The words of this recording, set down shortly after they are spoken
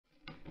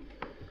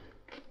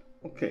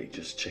Okay,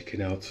 just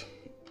checking out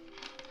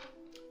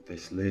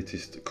this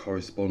latest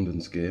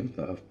correspondence game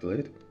that I've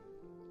played,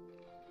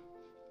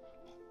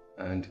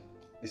 and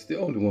it's the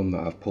only one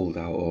that I've pulled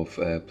out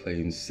of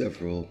playing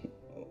several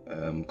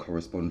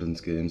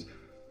correspondence games,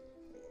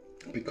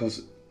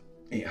 because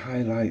it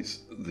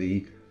highlights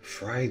the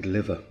fried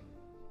liver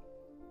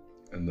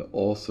and the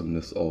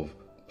awesomeness of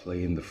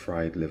playing the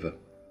fried liver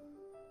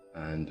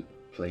and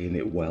playing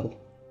it well,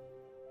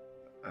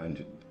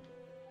 and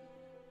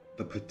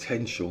the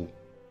potential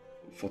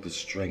for the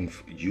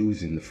strength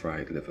using the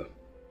fried liver.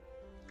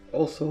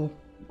 Also,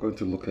 I'm going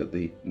to look at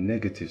the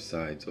negative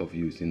sides of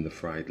using the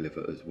fried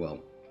liver as well.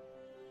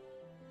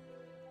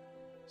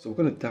 So we're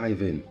going to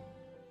dive in.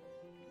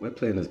 We're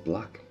playing as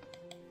black,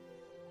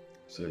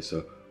 so it's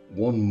a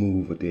one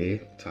move a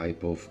day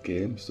type of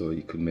game, so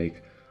you've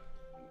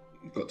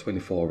got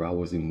 24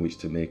 hours in which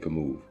to make a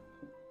move.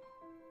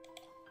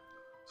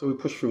 So we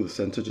push through the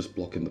center, just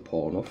blocking the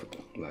pawn off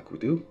like we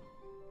do.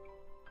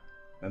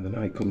 And the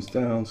knight comes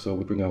down, so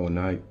we bring our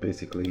knight,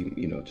 basically,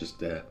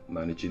 just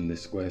managing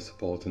this square,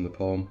 supporting the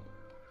pawn.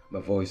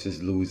 My voice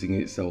is losing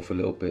itself a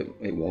little bit.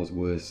 It was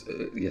worse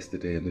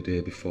yesterday and the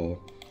day before.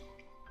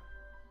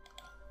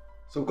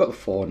 So we've got the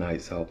 4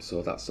 knights out,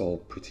 so that's all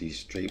pretty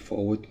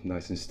straightforward,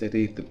 nice and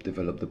steady.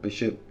 Develop the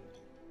bishop.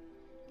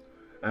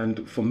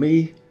 And for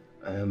me,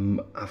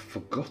 I've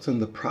forgotten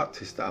the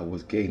practice that I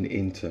was getting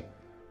into,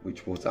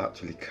 which was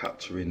actually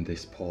capturing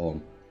this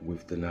pawn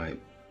with the knight.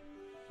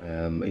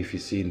 If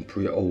you've seen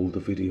older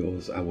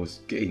videos, I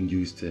was getting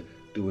used to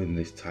doing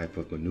this type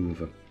of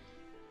maneuver.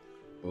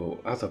 But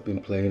as I've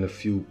been playing a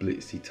few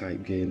blitzy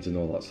type games and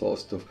all that sort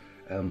of stuff,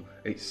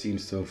 it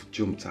seems to have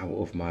jumped out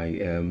of my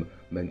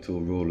mental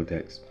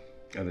Rolodex,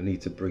 and I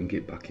need to bring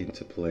it back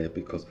into play,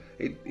 because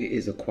it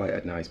is quite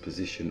a nice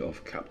position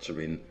of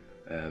capturing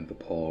the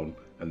pawn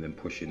and then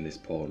pushing this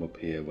pawn up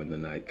here when the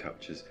knight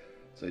captures.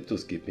 So it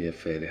does give me a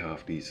fairly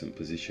half decent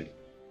position.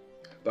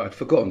 But I'd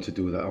forgotten to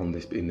do that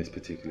in this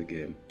particular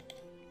game.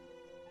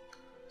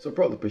 So I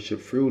brought the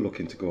bishop through,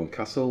 looking to go on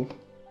castle.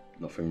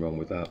 Nothing wrong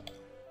with that.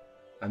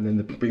 And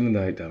then bring the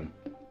knight down,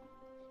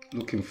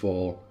 looking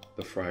for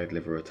the fried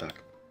liver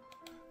attack.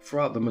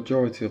 Throughout the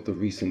majority of the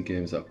recent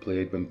games I've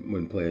played,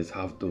 when players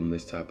have done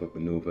this type of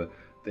maneuver,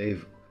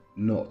 they've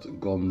not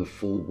gone the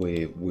full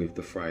way with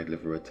the fried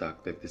liver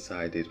attack. They've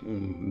decided,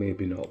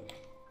 maybe not.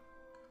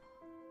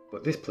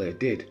 But this player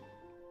did.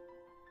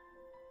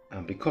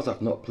 And because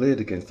I've not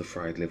played against the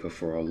fried liver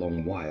for a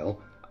long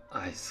while,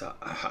 I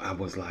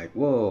was like,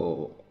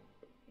 whoa,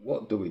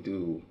 what do we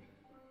do?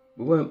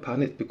 We weren't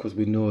panicked, because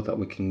we know that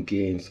we can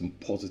gain some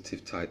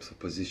positive types of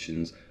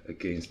positions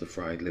against the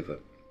fried liver.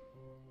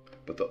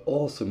 But the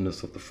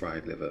awesomeness of the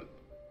fried liver,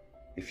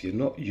 if you're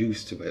not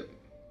used to it,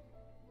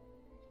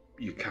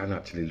 you can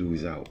actually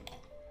lose out.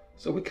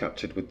 So we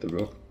captured with the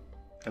rook,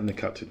 and they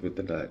captured with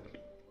the knight.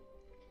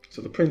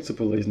 So the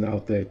principle is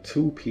now they're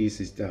 2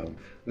 pieces down.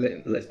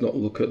 Let's not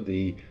look at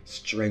the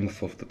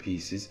strength of the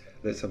pieces.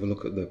 Let's have a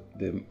look at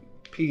the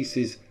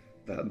pieces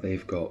that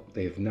they've got.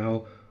 They've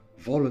now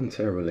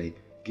voluntarily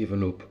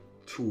given up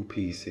 2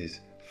 pieces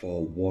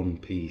for 1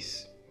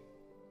 piece.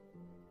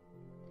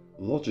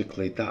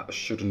 Logically, that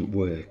shouldn't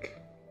work,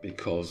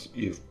 because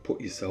you've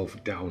put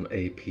yourself down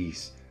a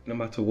piece. No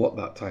matter what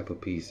that type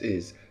of piece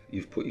is,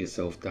 you've put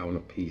yourself down a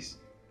piece.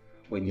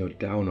 When you're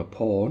down a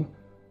pawn,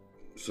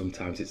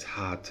 sometimes it's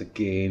hard to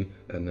gain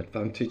an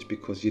advantage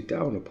because you're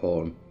down a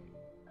pawn.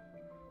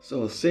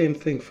 So same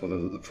thing for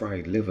the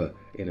fried liver.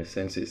 In a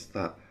sense, it's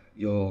that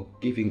you're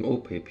giving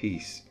up a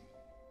piece,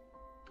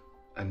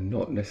 and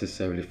not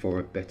necessarily for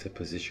a better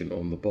position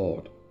on the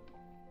board.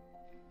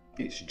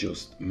 It's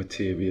just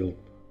material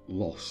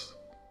loss.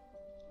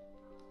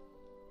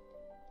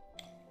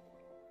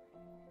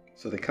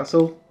 So the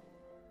castle,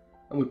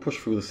 and we push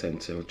through the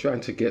centre. We're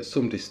trying to get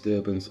some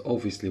disturbance,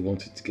 obviously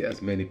wanted to get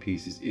as many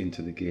pieces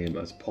into the game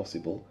as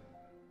possible.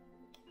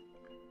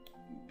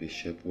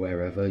 Bishop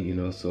wherever,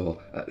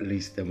 so at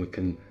least then we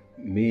can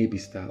maybe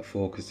start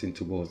focusing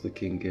towards the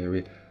king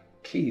area.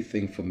 Key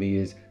thing for me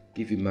is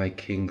giving my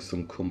king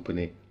some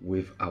company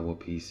with our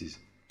pieces.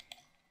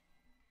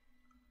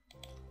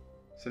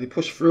 So they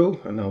push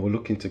through, and now we're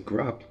looking to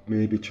grab,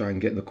 maybe try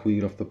and get the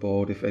queen off the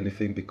board, if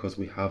anything, because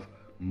we have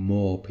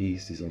more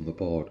pieces on the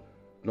board.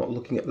 Not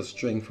looking at the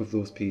strength of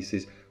those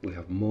pieces, we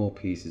have more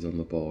pieces on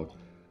the board,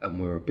 and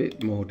we're a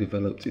bit more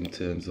developed in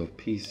terms of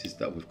pieces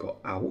that we've got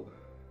out.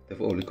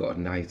 They've only got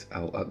a knight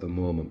out at the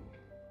moment,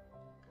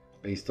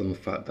 based on the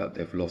fact that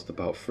they've lost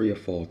about 3 or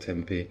 4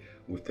 tempi,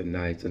 with the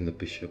knight and the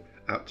bishop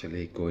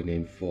actually going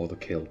in for the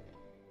kill.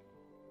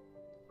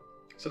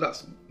 So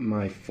that's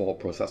my thought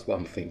process, that's what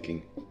I'm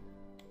thinking.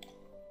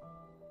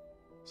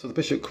 So the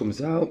bishop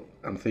comes out.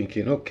 I'm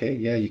thinking, okay,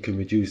 yeah, you can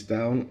reduce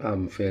down.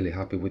 I'm fairly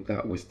happy with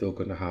that. We're still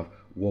going to have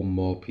 1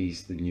 more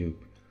piece than you.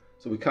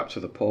 So we capture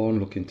the pawn,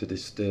 looking to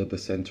disturb the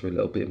centre a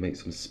little bit, make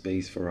some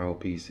space for our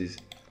pieces.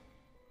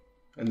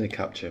 And they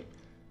capture.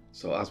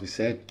 So as we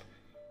said,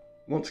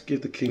 we want to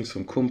give the king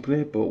some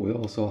company, but we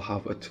also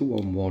have a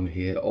 2-on-1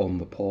 here on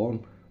the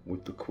pawn,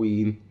 with the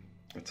queen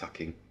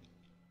attacking.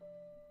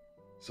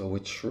 So we're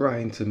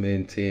trying to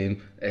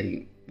maintain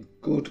a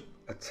good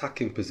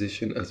attacking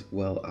position as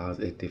well as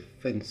a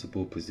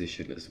defensible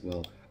position as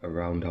well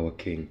around our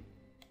king.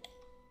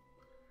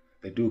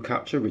 They do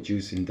capture,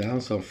 reducing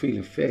down, so I'm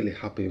feeling fairly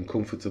happy and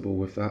comfortable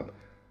with that.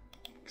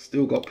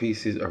 Still got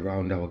pieces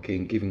around our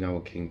king, giving our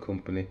king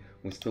company.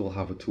 We still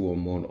have a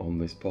 2-on-1 on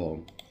this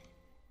pawn.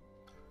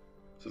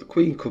 So the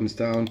queen comes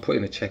down,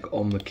 putting a check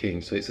on the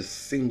king. So it's a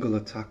single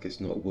attack, it's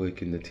not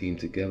working the team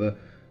together.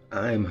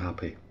 I'm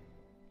happy.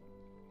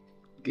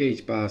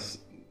 Gauge bar's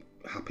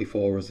happy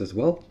for us as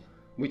well,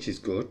 which is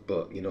good,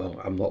 but you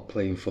know, I'm not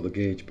playing for the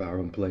gauge bar,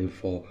 I'm playing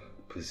for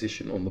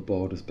position on the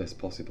board as best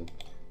possible.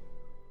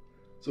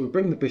 So we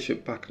bring the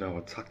bishop back now,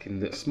 attacking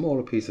the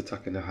smaller piece,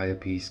 attacking the higher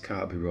piece,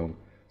 can't be wrong.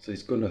 So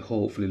he's going to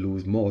hopefully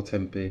lose more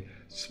tempo,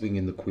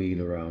 swinging the queen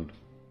around.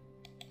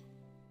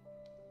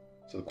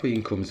 So the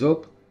queen comes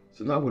up,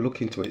 so now we're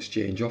looking to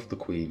exchange off the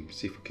queen,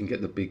 see if we can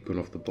get the big gun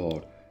off the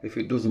board. If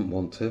it doesn't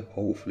want to,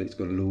 hopefully it's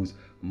going to lose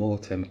more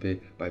tempo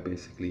by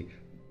basically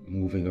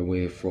moving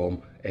away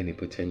from any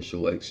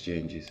potential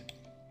exchanges.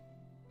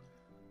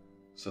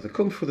 So they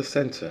come through the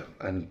centre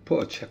and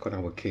put a check on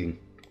our king.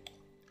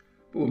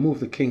 But we'll move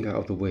the king out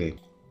of the way.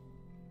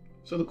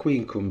 So the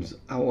queen comes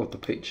out of the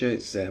picture.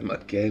 It's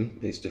again,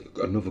 it's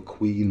another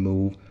queen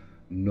move.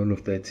 None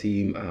of their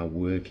team are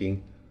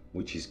working,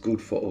 which is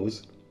good for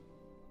us.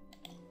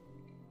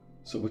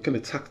 So we can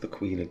attack the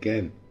queen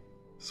again.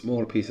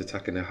 Smaller piece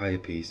attacking a higher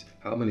piece.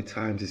 How many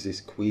times is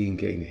this queen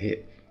getting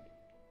hit?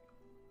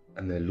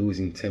 And they're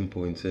losing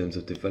tempo in terms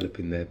of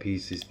developing their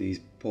pieces.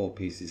 These poor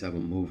pieces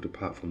haven't moved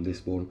apart from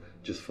this one,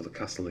 just for the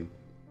castling.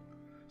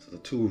 So the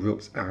two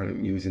rooks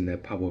aren't using their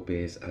power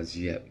base as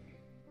yet.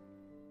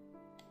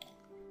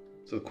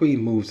 So the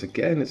queen moves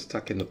again, it's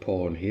attacking the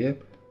pawn here.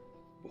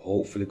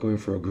 Hopefully going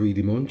for a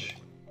greedy munch.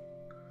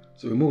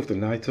 So we move the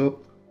knight up,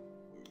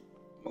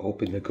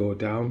 hoping they go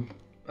down,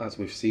 as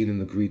we've seen in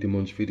the greedy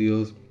munch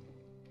videos.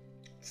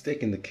 It's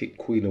taking the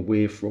queen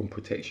away from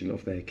protection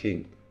of their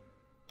king.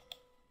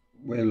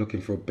 We're looking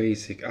for a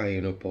basic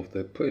iron up of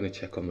the putting a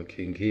check on the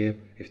king here.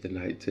 If the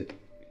knight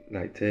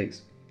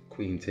takes,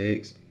 queen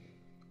takes,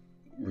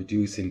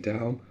 reducing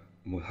down,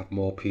 and we'll have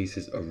more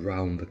pieces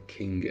around the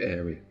king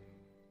area.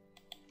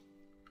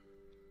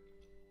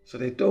 So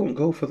they don't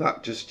go for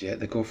that just yet,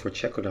 they go for a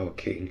check on our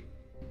king.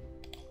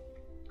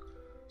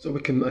 So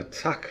we can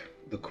attack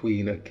the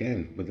queen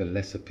again with a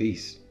lesser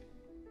piece.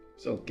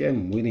 So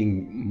again,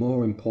 winning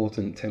more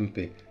important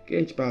tempo.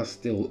 Gauge bar's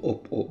still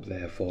up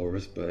there for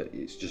us, but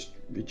it's just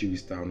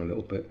reduced down a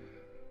little bit.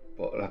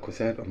 But like I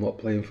said, I'm not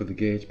playing for the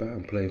gauge bar,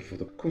 I'm playing for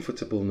the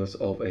comfortableness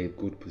of a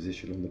good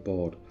position on the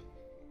board.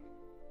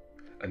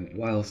 And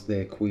whilst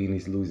their queen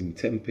is losing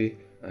tempo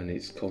and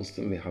it's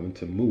constantly having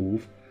to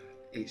move,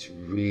 it's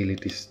really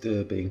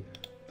disturbing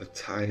the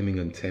timing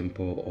and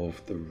tempo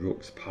of the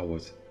rook's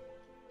powers,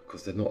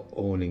 because they're not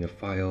owning a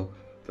file,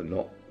 they're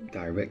not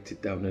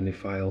directed down any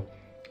file,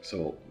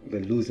 so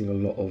they're losing a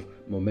lot of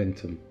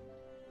momentum.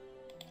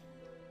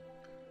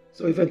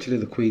 So eventually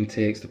the queen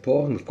takes the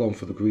pawn. We've gone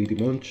for the greedy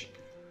munch.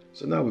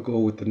 So now we go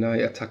with the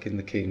knight attacking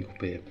the king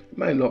up here. It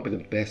might not be the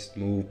best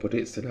move, but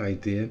it's an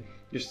idea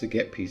just to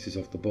get pieces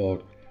off the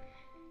board,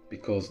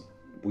 because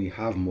we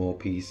have more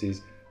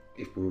pieces.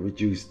 If we're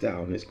reduced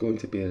down, it's going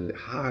to be a little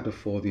harder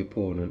for the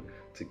opponent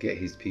to get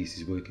his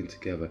pieces working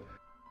together.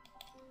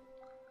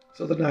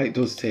 So the knight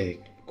does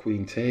take,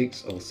 queen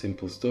takes, all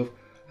simple stuff,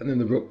 and then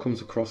the rook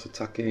comes across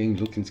attacking,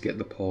 looking to get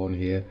the pawn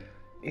here.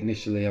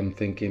 Initially I'm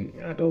thinking,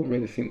 I don't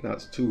really think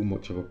that's too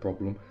much of a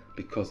problem,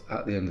 because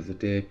at the end of the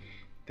day,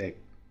 their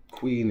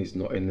queen is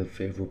not in a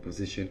favourable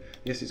position.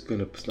 Yes, it's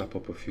going to snap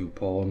up a few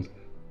pawns,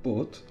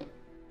 but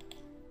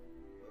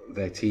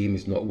their team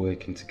is not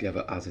working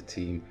together as a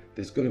team.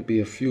 There's going to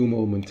be a few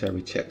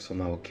momentary checks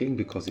on our king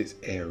because it's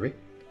airy,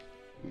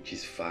 which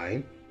is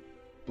fine,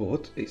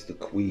 but it's the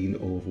queen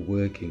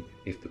overworking.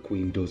 If the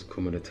queen does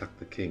come and attack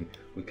the king,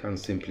 we can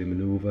simply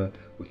maneuver,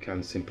 we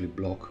can simply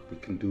block, we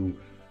can do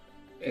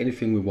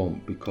anything we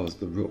want, because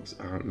the rooks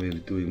aren't really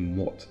doing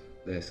what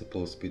they're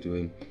supposed to be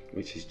doing,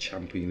 which is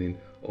championing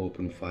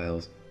open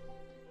files.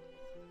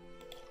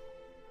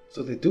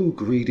 So they do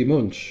greedy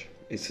munch.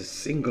 It's a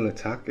single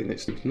attack and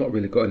it's not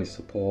really got any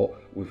support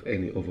with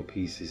any other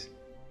pieces.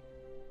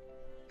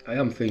 I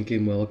am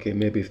thinking, well, okay,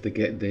 maybe if they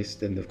get this,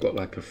 then they've got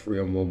like a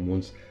 3-on-1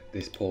 once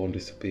this pawn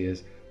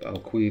disappears, but our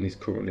queen is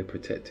currently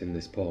protecting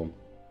this pawn.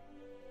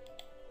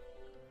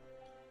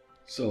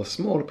 So a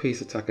smaller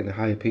piece attacking a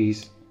higher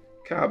piece,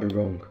 can't be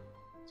wrong.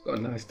 It's got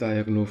a nice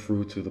diagonal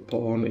through to the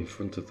pawn in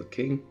front of the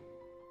king.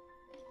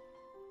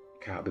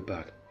 Can't be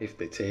bad. If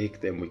they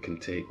take, then we can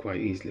take quite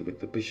easily with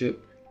the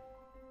bishop,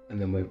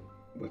 and then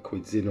we're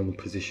quids in on the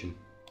position.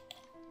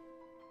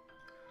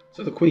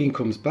 So the queen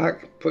comes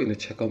back, putting a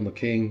check on the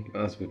king.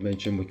 As we've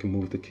mentioned, we can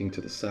move the king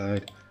to the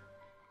side,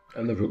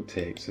 and the rook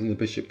takes, and the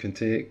bishop can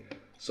take.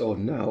 So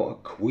now a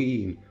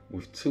queen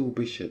with two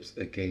bishops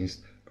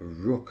against a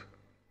rook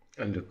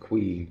and a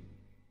queen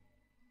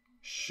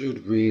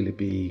should really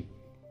be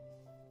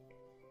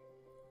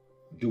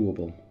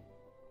doable.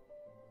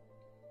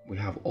 We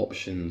have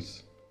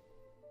options.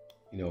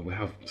 You know, we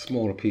have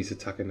smaller piece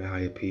attacking the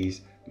higher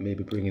piece,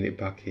 maybe bringing it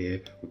back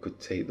here. We could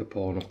take the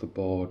pawn off the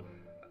board.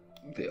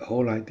 The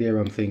whole idea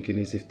I'm thinking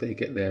is if they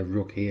get their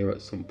rook here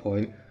at some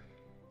point,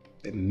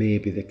 then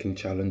maybe they can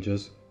challenge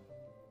us.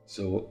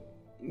 So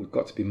we've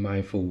got to be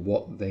mindful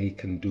what they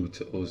can do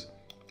to us.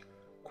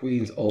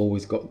 Queen's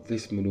always got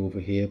this maneuver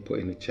here,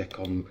 putting a check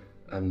on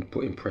and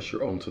putting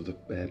pressure onto the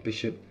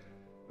bishop.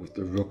 With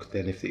the rook,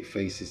 then if it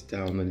faces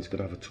down, then it's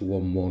going to have a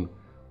 2-on-1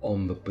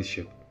 on the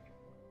bishop.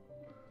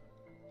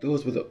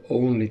 Those were the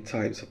only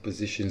types of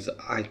positions that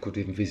I could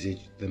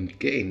envisage them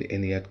getting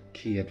any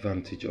key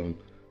advantage on.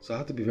 So I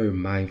had to be very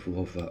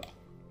mindful of that.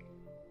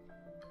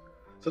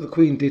 So the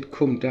queen did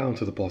come down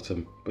to the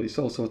bottom, but it's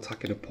also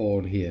attacking a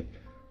pawn here.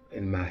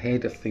 In my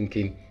head I'm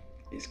thinking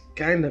it's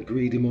kind of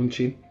greedy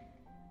munching,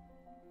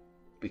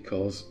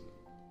 because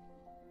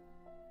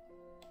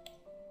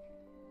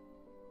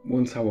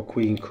once our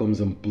queen comes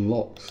and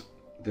blocks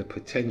the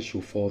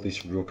potential for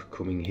this rook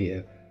coming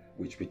here,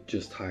 which we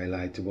just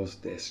highlighted was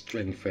their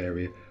strength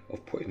area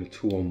of putting a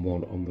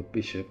 2-on-1 on the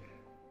bishop,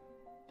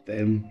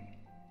 then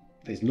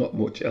there's not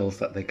much else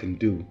that they can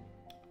do.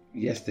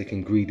 Yes, they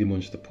can greedy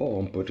munch the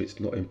pawn, but it's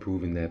not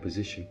improving their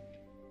position.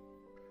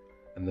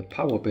 And the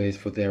power base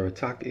for their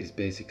attack is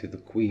basically the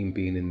queen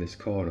being in this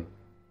corner.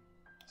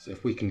 So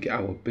if we can get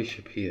our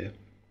bishop here,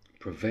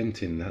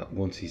 preventing that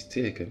once he's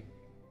taken,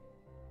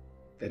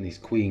 then his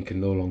queen can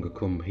no longer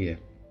come here.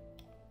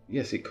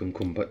 Yes, it can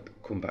come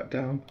back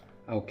down.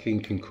 Our king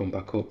can come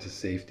back up to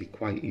safety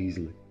quite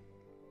easily.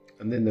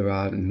 And then there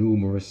are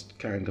numerous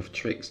kind of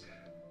tricks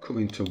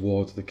coming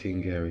towards the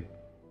king area.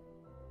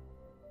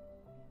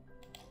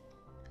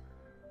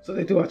 So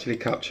they do actually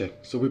capture.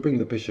 So we bring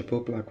the bishop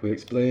up like we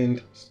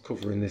explained,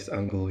 covering this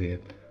angle here.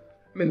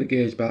 I mean, the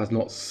gauge bar is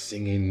not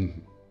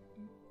singing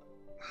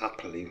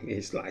happily.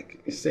 It's like,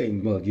 it's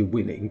saying, well, you're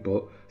winning,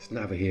 but it's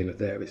neither here nor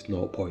there. It's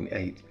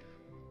 0.8.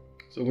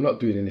 So we're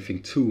not doing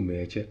anything too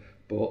major,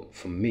 but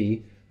for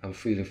me, I'm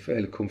feeling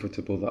fairly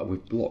comfortable that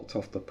we've blocked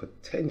off the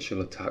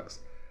potential attacks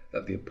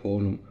that the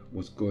opponent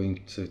was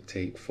going to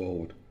take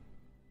forward.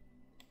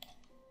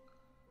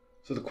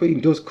 So the queen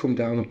does come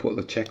down and put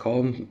the check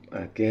on.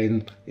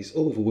 Again, it's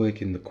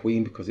overworking the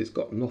queen because it's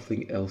got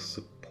nothing else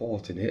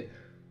supporting it.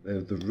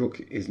 The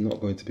rook is not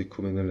going to be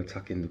coming and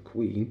attacking the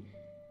queen.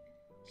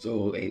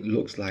 So it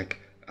looks like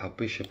our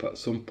bishop at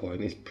some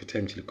point is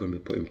potentially going to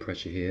be putting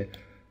pressure here.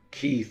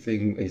 Key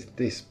thing is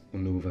this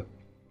maneuver.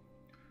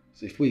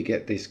 So if we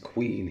get this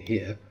queen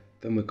here,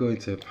 then we're going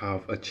to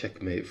have a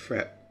checkmate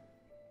threat.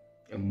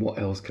 And what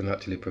else can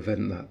actually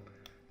prevent that?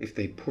 If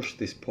they push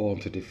this pawn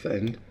to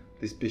defend,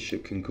 this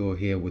bishop can go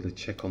here with a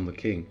check on the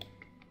king.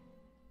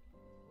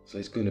 So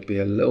it's going to be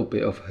a little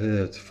bit of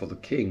hurt for the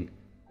king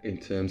in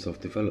terms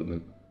of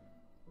development.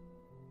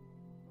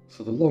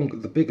 So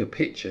the bigger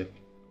picture,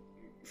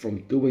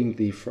 from doing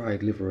the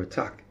fried liver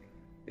attack,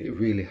 it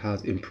really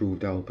has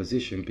improved our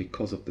position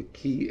because of the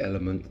key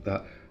element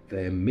that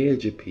their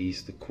major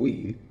piece, the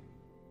queen,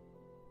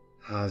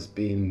 has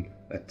been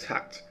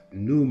attacked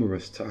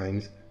numerous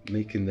times,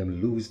 making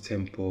them lose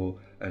tempo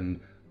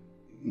and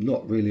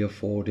not really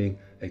affording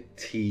a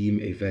team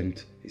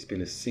event. It's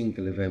been a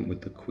single event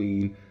with the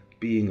queen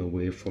being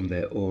away from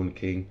their own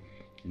king,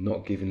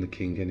 not giving the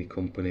king any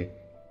company.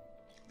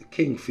 The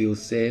king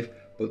feels safe,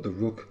 but the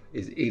rook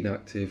is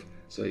inactive,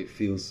 so it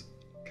feels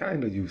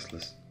kind of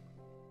useless.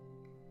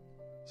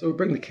 So we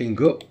bring the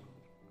king up,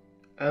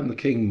 and the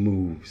king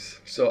moves.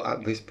 So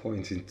at this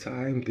point in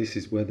time, this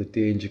is where the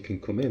danger can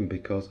come in,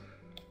 because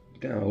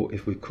now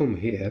if we come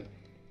here,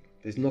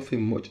 there's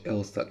nothing much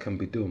else that can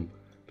be done,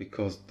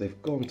 because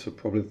they've gone to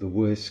probably the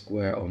worst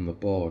square on the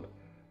board.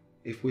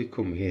 If we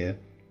come here,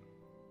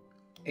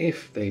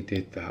 if they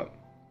did that,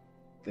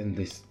 then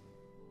this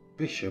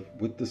bishop,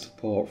 with the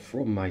support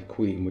from my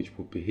queen, which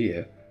would be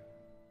here,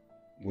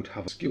 would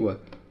have a skewer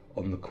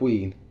on the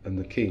queen and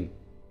the king.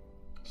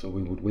 So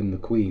we would win the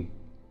queen.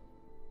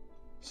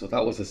 So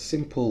that was a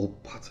simple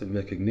pattern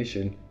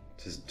recognition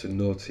to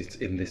notice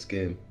in this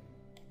game.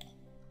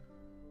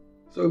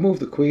 So we moved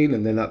the queen,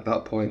 and then at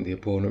that point the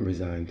opponent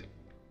resigned.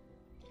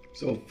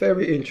 So a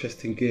very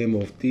interesting game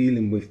of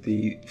dealing with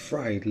the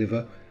fried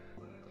liver,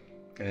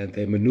 and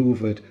they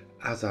manoeuvred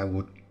as I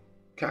would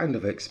kind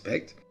of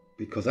expect,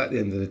 because at the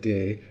end of the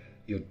day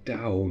you're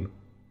down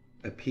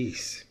a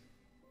piece.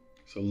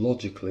 So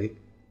logically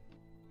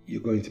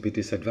you're going to be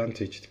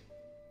disadvantaged,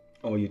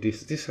 or you're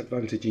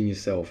disadvantaging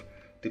yourself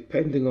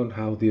depending on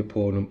how the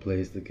opponent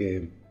plays the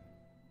game.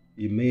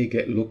 You may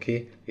get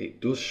lucky,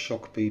 it does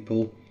shock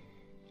people.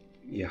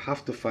 You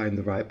have to find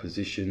the right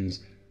positions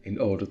in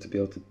order to be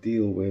able to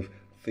deal with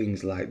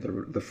things like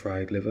the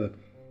fried liver.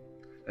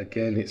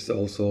 Again, it's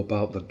also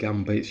about the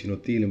gambits,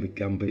 dealing with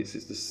gambits.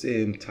 It's the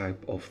same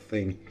type of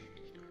thing.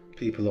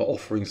 People are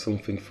offering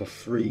something for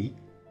free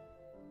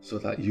so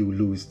that you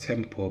lose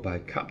tempo by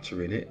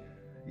capturing it.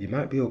 You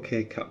might be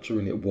okay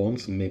capturing it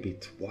once, maybe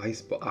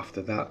twice, but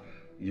after that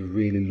you're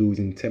really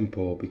losing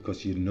tempo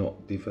because you're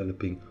not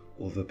developing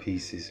other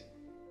pieces.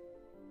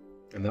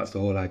 And that's the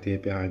whole idea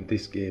behind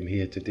this game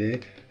here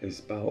today.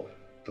 It's about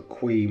the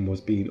queen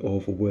was being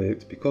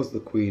overworked. Because the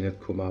queen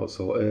had come out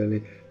so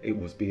early, it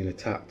was being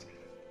attacked,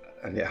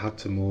 and it had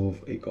to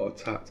move. It got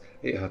attacked,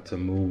 it had to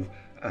move,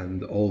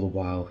 and all the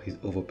while his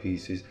other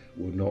pieces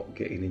were not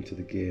getting into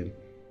the game.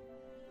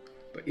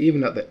 But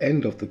even at the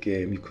end of the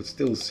game, you could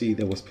still see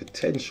there was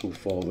potential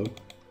for them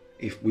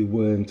if we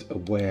weren't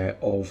aware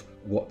of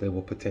what they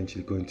were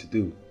potentially going to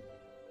do.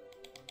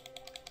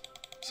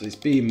 So it's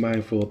being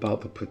mindful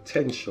about the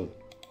potential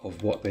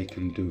of what they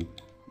can do.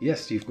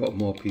 Yes, you've got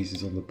more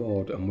pieces on the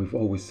board, and we've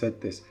always said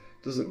this,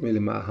 it doesn't really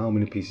matter how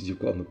many pieces you've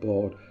got on the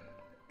board.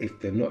 If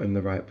they're not in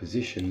the right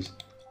positions,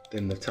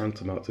 then they're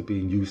tantamount to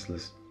being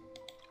useless.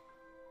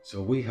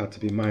 So we had to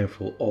be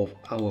mindful of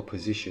our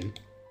position,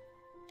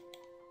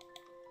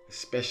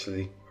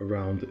 especially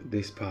around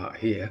this part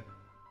here,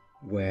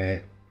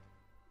 where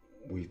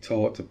we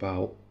talked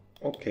about,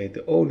 okay,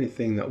 the only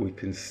thing that we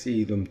can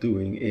see them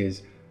doing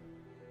is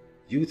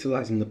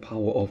utilizing the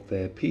power of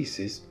their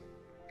pieces.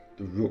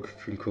 The rook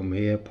can come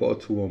here, put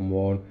a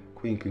 2-on-1,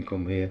 queen can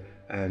come here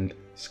and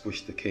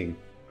squish the king.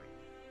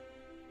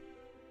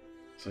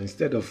 So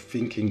instead of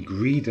thinking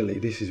greedily,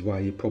 this is why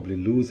you probably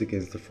lose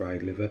against the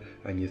fried liver,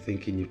 and you're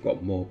thinking you've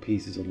got more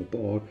pieces on the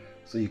board,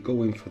 so you're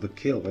going for the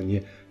kill and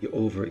you're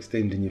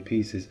overextending your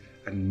pieces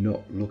and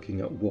not looking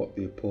at what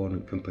the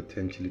opponent can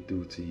potentially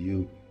do to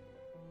you.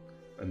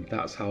 And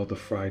that's how the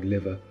fried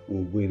liver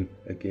will win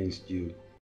against you.